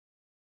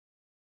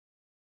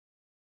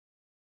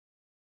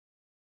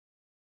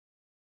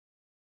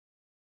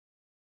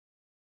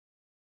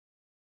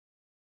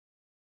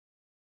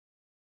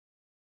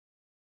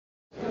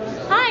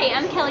Hi,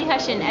 I'm Kelly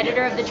Hushin,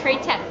 editor of the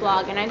Trade Tech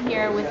blog, and I'm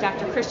here with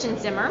Dr. Christian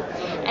Zimmer,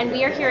 and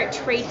we are here at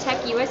Trade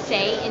Tech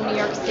USA in New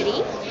York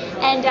City.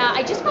 And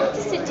I just wanted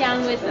to sit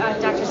down with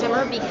Dr.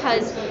 Zimmer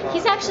because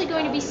he's actually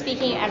going to be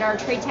speaking at our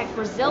Trade Tech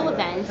Brazil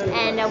event,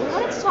 and we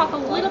wanted to talk a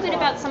little bit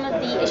about some of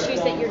the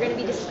issues that you're going to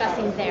be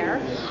discussing there,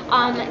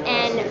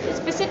 and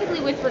specifically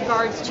with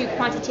regards to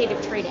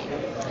quantitative trading.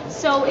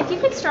 So if you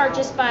could start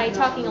just by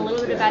talking a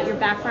little bit about your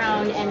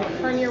background and the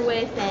firm you're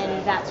with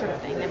and that sort of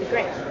thing, that'd be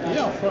great.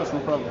 Yeah, of course, no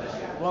problem.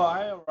 Well,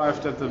 I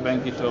arrived at the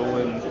bank Itaú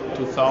in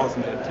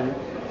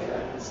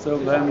 2002. Still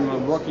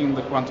then working in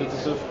the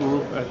quantitative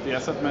group at the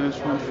asset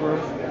management firm.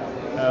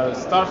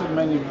 Started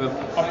mainly with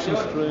options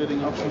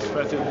trading, option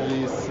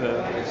strategies,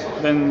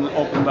 then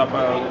opened up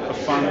a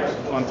fund,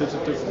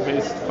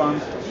 quantitative-based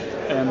fund,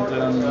 and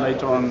then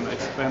later on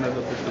expanded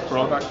a bit the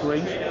product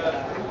range.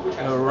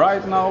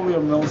 Right now we are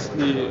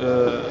mostly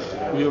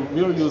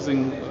we are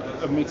using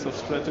a mix of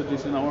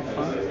strategies in our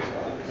fund.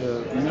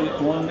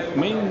 One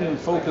main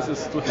focus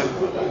is to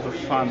have the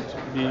fund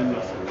being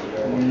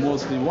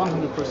mostly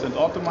 100%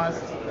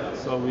 optimized.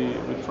 So we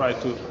try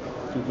to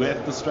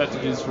get the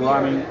strategies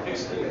running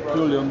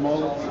purely on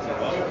models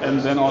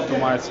and then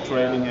automate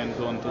trading and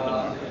go into the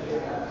market.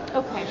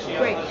 Okay,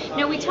 great.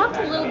 Now we talked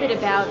a little bit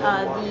about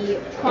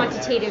the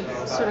quantitative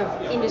sort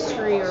of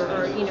industry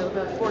or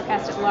the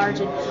forecast at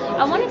large, and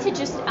I wanted to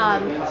just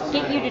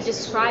get you to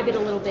describe it a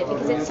little bit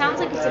because it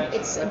sounds like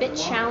it's a bit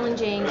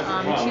challenging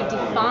to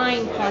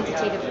define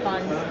quantitative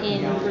funds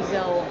in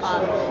Brazil.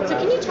 So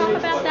can you talk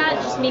about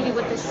that? Just maybe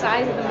what the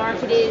size of the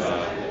market is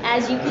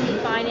as you can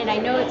define it. I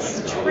know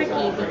it's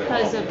tricky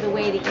because of the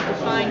way that you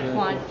define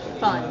quant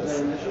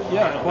funds.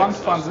 Yeah, quant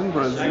funds in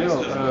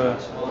Brazil.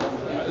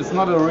 It's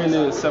not a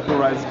really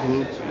separate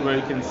group where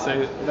you can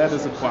say that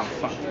is a quant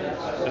fund.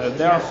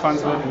 There are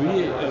funds that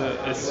we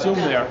assume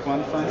they are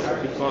quant funds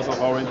because of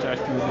our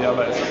interaction with the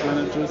other asset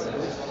managers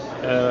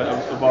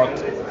about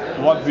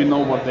what we know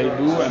what they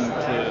do and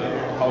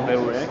how they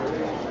react.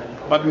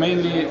 But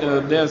mainly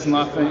there's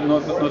nothing,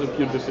 not a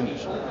pure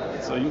definition.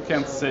 So you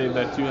can't say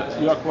that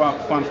you are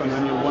quant fund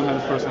when you're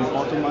 100%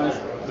 optimized.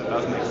 That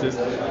doesn't exist.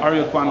 Are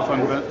you a quant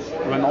fund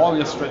when all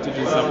your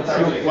strategies are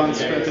pure quant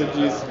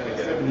strategies?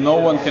 No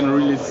one can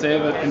really say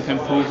that and can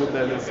prove it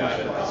that it's not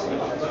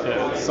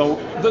it. So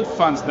the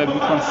funds that we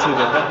consider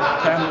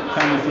that can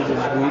come into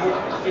this group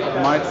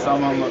might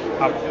sum up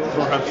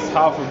perhaps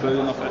 $500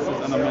 million of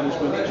assets under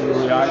management in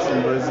reais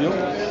in Brazil.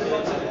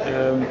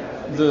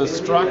 The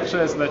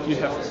structure is that you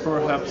have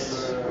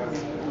perhaps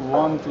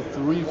 1, 2,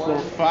 3, 4,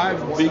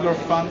 5 bigger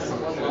funds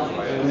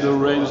in the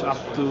range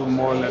up to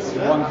more or less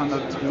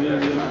 100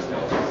 million,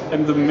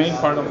 and the main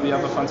part of the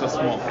other funds are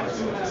small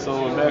funds.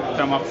 So they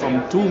come up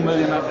from 2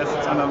 million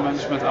assets under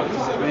management up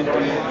to 20,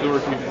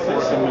 30,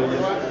 40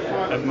 million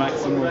at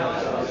maximum.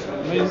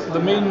 The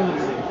main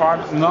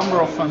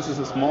number of funds is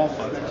a small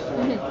fund.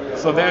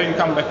 So there you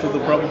come back to the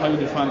problem how you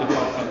define the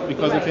quant fund.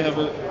 Because if you have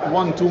a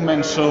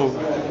 1-2-man show,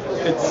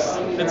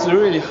 it's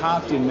really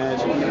hard to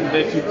imagine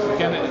that you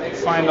can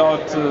find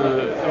out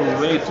a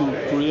way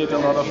to create a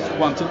lot of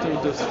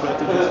quantitative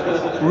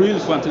strategies, real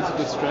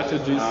quantitative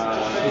strategies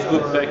with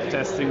good back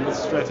testing, with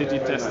strategy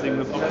testing,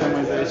 with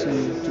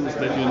optimization tools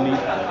that you need,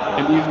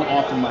 and even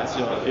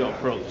optimize your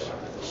approach.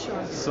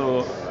 Sure.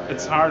 So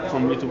it's hard for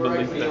me to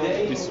believe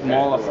that these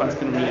smaller funds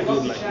can really do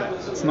it like that.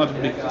 It's not a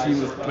big team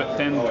with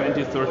 10,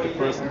 20,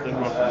 30% that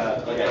work on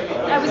that.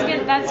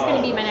 That's going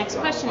to be my next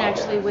question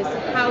actually, was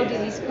how do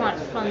these quant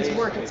funds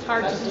work? It's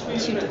hard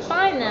to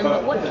define them,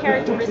 but what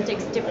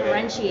characteristics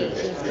differentiate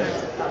these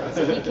kinds of funds?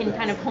 If you can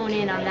kind of hone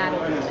in on that a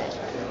little bit.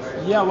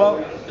 Yeah,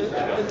 well,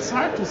 it's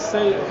hard to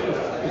say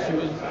if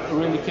you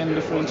really can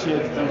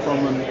differentiate them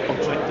from an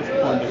objective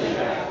point of view.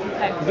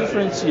 Okay.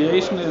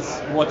 Differentiation is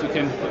what you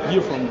can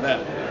hear from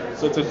them.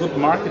 So it's a good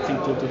marketing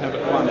tool to have a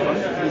quant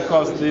fund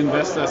because the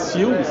investor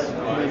assumes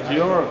that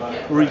your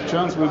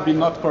returns will be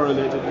not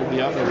correlated with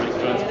the other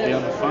returns of the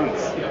other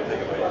funds.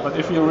 But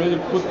if you really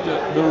put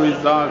the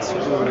results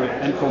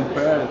and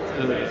compare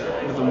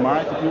it with the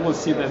market, you will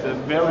see that a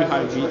very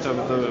high beta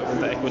with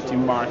the equity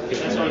market.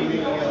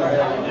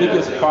 The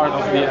biggest part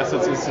of the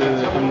assets is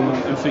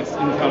in fixed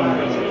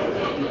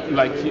income,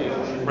 like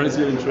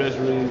Brazilian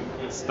treasury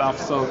stuff.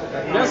 So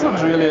there's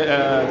not really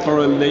a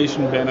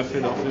correlation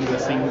benefit of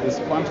investing in these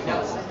quant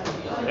funds.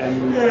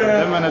 And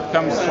then when it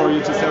comes for you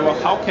to say, well,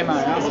 how can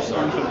I ask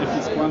if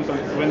it's quant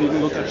fund when you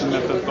look at the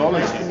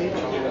methodology?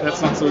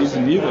 That's not so easy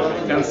either.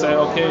 You can say,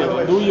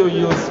 okay, do you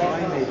use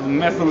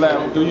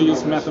MATLAB? Do you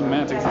use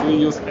mathematics? Do you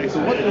use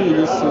Excel? What do you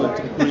use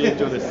to create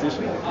your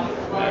decision?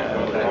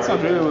 It's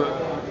not really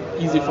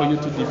easy for you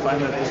to define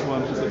that this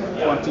one is a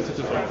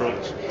quantitative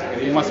approach.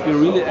 You must be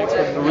really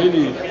expert,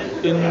 really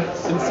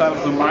inside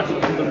of the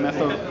market and the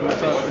methods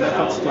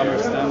to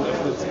understand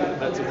if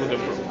that's a good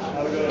approach.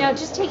 Now,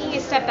 just taking a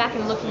step back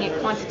and looking at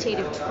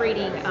quantitative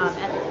trading,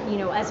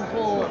 as a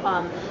whole,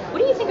 what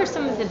do you think are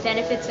some of the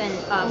benefits and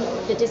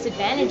the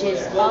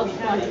disadvantages of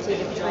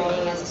quantitative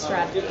trading as a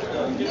strategy?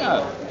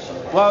 Yeah.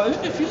 Well,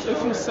 if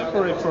you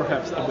separate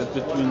perhaps a bit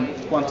between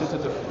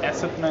quantitative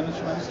asset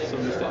management, so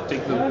you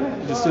take the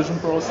decision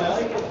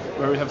process,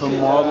 where you have a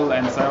model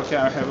and say, okay,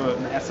 I have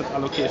an asset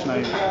allocation,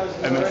 I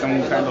make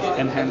some kind of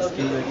enhanced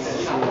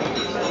index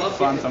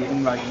fund,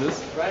 something like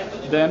this.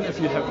 Then if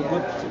you have a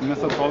good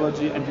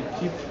methodology and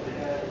you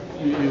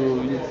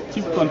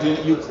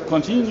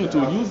continue to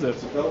use it,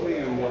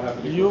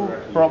 you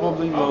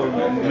probably will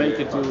make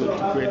it to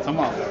create some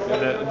alpha.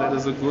 That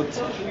is a good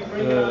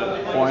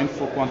point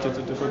for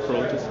quantitative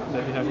approaches,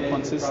 that you have a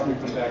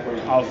consistent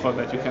alpha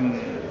that you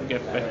can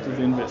get back to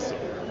the investor.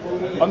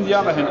 On the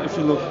other hand, if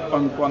you look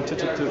on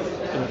quantitative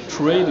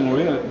trading,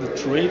 really the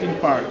trading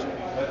part,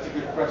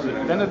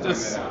 then it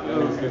is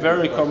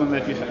very common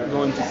that you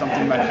go into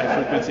something like high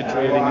frequency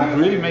trading and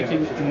really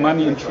making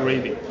money in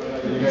trading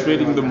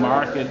the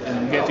market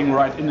and getting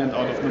right in and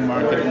out of the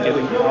market and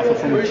getting alpha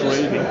from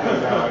trading.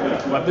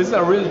 But these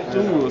are really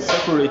two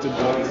separated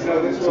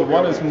worlds. So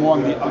one is more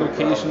on the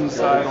allocation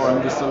side or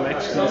on the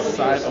selection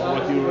side of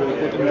what you really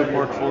put in the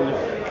portfolio,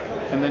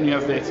 and then you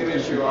have the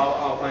execution.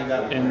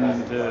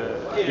 And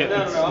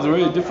it's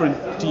really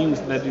different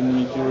teams that you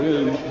need. You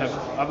really have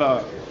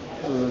other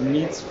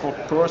needs for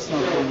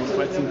personal focus,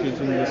 quite simply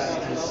doing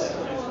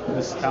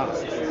this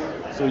task.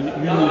 So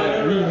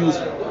we use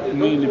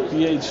mainly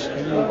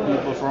PhD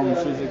people from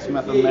physics,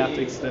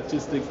 mathematics,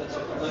 statistics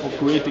for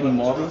creating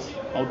models,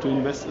 how to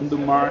invest in the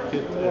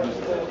market,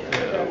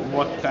 and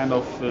what kind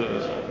of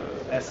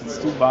assets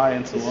to buy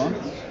and so on.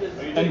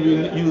 And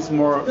we use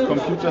more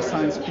computer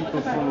science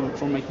people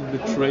for making the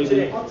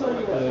trading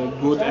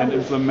good and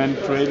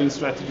implement trading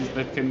strategies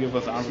that can give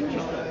us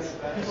arbitrage.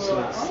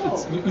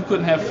 So you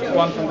could have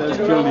quant fund that is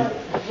purely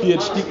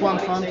PhD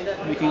quant fund,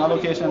 making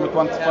allocation, and a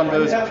quant fund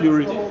that is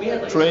purely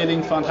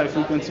trading fund, high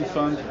frequency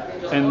fund,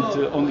 and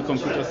only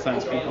computer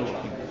science people.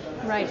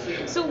 Right.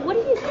 So what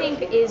do you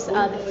think is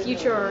the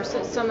future, or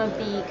some of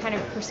the kind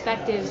of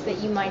perspectives that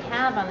you might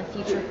have on the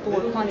future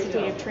for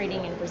quantitative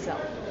trading in Brazil?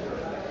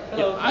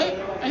 Yeah,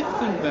 I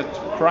think that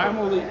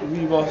primarily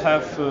we will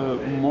have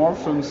more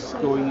firms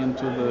going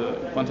into the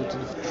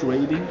quantitative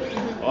trading,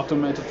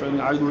 automated trading,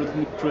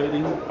 algorithmic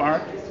trading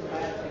part.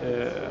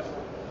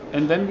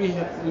 And then we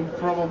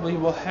probably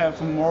will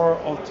have more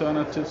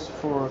alternatives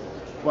for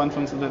quant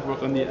funds that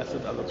work on the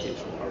asset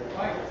allocation part.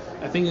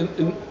 I think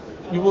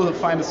you will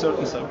find a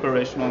certain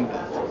separation on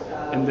that,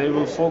 and they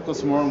will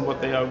focus more on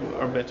what they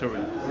are better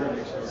in.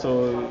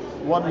 So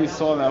what we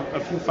saw, there are a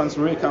few funds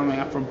really coming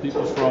up from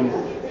people from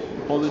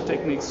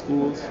polytechnic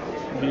schools,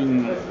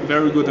 being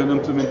very good in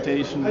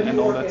implementation and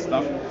all that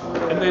stuff,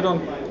 and they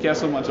don't care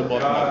so much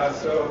about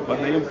models, but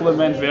they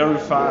implement very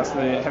fast.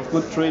 They have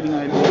good trading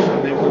ideas,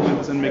 and they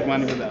implement and make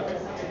money with that.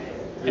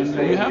 And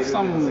you have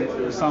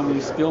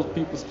some skilled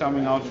people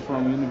coming out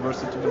from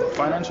university with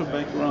financial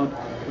background,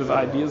 with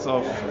ideas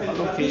of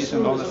allocation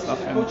and all that stuff.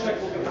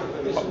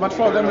 But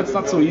for them, it's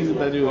not so easy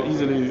that you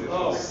easily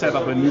set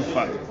up a new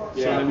fund.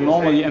 So they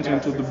normally enter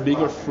into the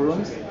bigger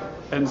firms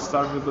and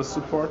start with the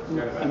support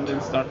group, and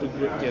then start to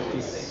get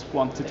this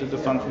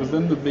quantitative fund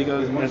within the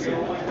bigger asset.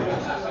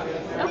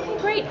 Okay,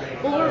 great.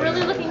 Well, we're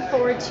really looking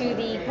forward to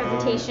the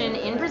presentation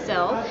in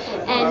Brazil,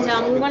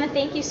 and we want to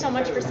thank you so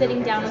much for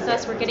sitting down with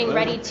us. We're getting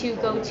ready to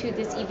go to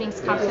this evening's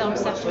cocktail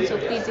reception, so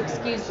please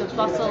excuse the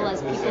bustle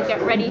as people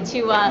get ready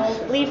to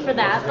leave for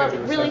that. But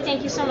really,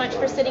 thank you so much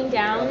for sitting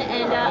down,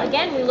 and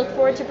again, we look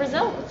forward to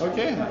Brazil.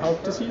 Okay, I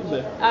hope to see you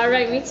there. All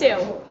right, me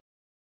too.